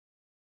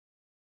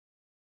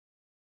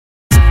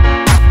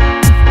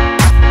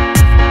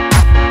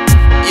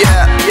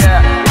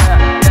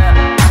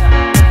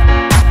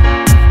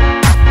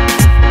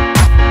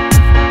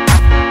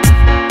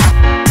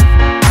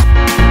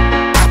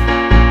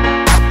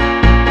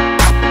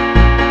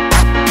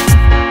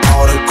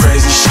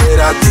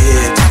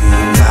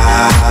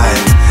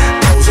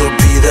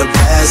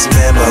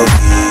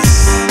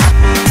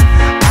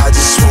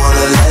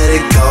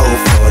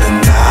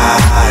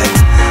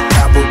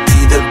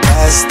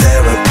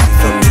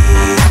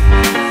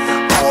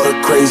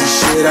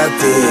shit I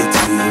did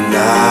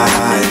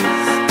tonight,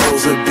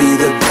 those would be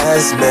the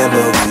best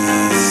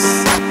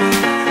memories.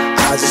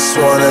 I just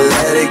wanna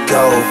let it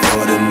go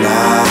for the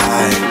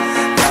night.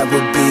 That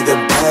would be the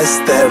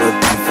best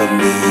therapy for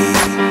me.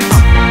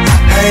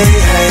 Hey,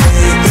 hey,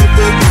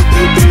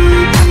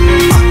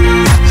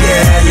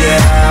 yeah,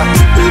 yeah.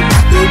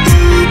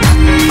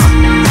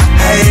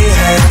 Hey,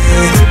 hey,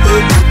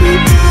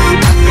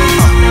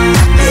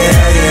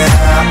 yeah,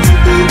 yeah.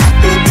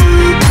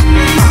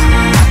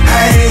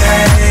 Hey,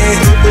 hey,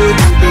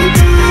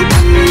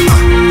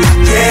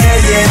 yeah,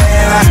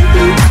 yeah.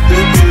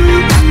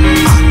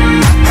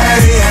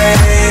 Hey,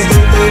 hey,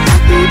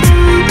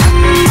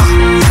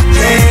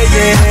 yeah,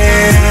 yeah.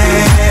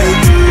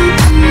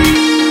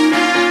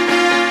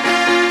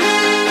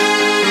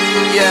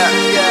 Yeah, yeah,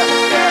 yeah,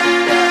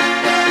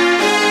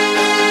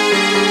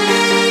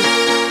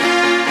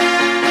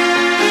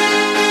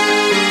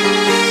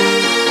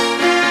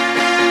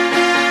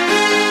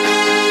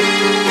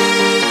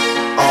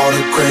 all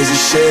the crazy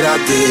shit I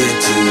did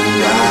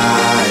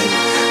tonight,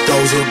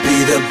 those will be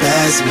the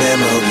best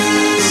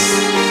memories.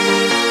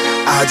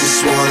 I just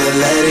wanna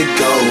let it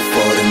go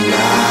for the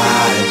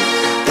night.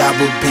 That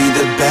would be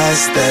the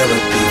best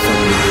therapy for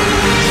me.